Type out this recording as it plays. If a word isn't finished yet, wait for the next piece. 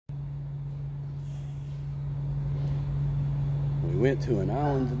went to an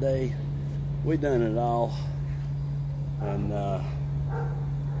island today. We done it all. And I'm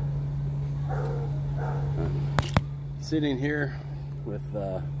sitting here with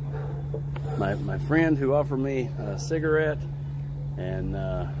my friend who offered me a cigarette, and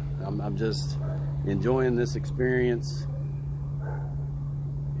I'm just enjoying this experience.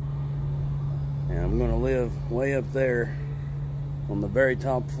 And I'm gonna live way up there on the very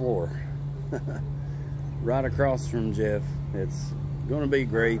top floor, right across from Jeff. It's gonna be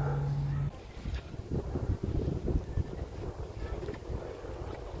great.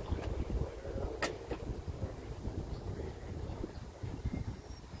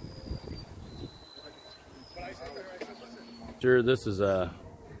 Sure, this is I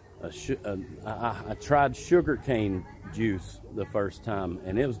tried sugarcane juice the first time,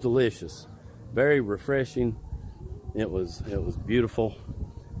 and it was delicious, very refreshing. It was beautiful,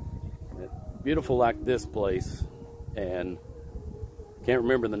 beautiful like this place, and can't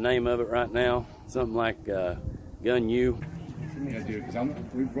remember the name of it right now. Something like Gun U. Yeah, dude, because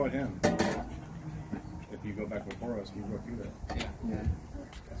we brought him. If you go back before us, we brought you there. Yeah.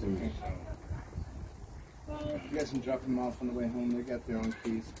 That's okay. You guys can drop them off on the way home. They got their own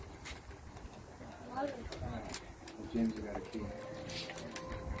keys. Well, James, you got a key.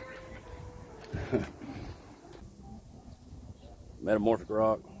 Metamorphic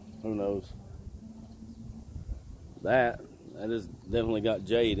rock, who knows? That has definitely got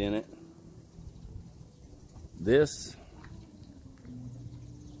jade in it. This,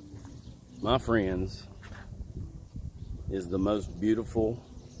 my friends, is the most beautiful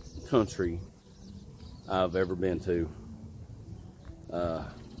country I've ever been to.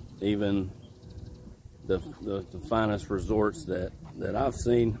 Even the finest resorts that I've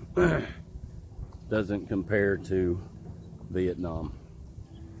seen doesn't compare to Vietnam.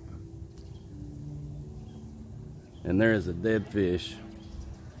 And there is a dead fish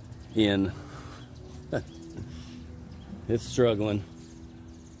in. It's struggling,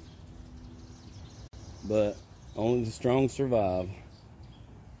 but only the strong survive.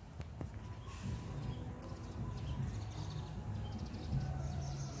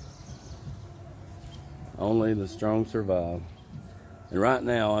 Only the strong survive. And right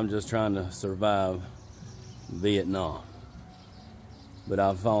now I'm just trying to survive Vietnam. But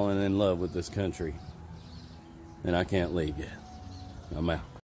I've fallen in love with this country, and I can't leave yet. I'm out.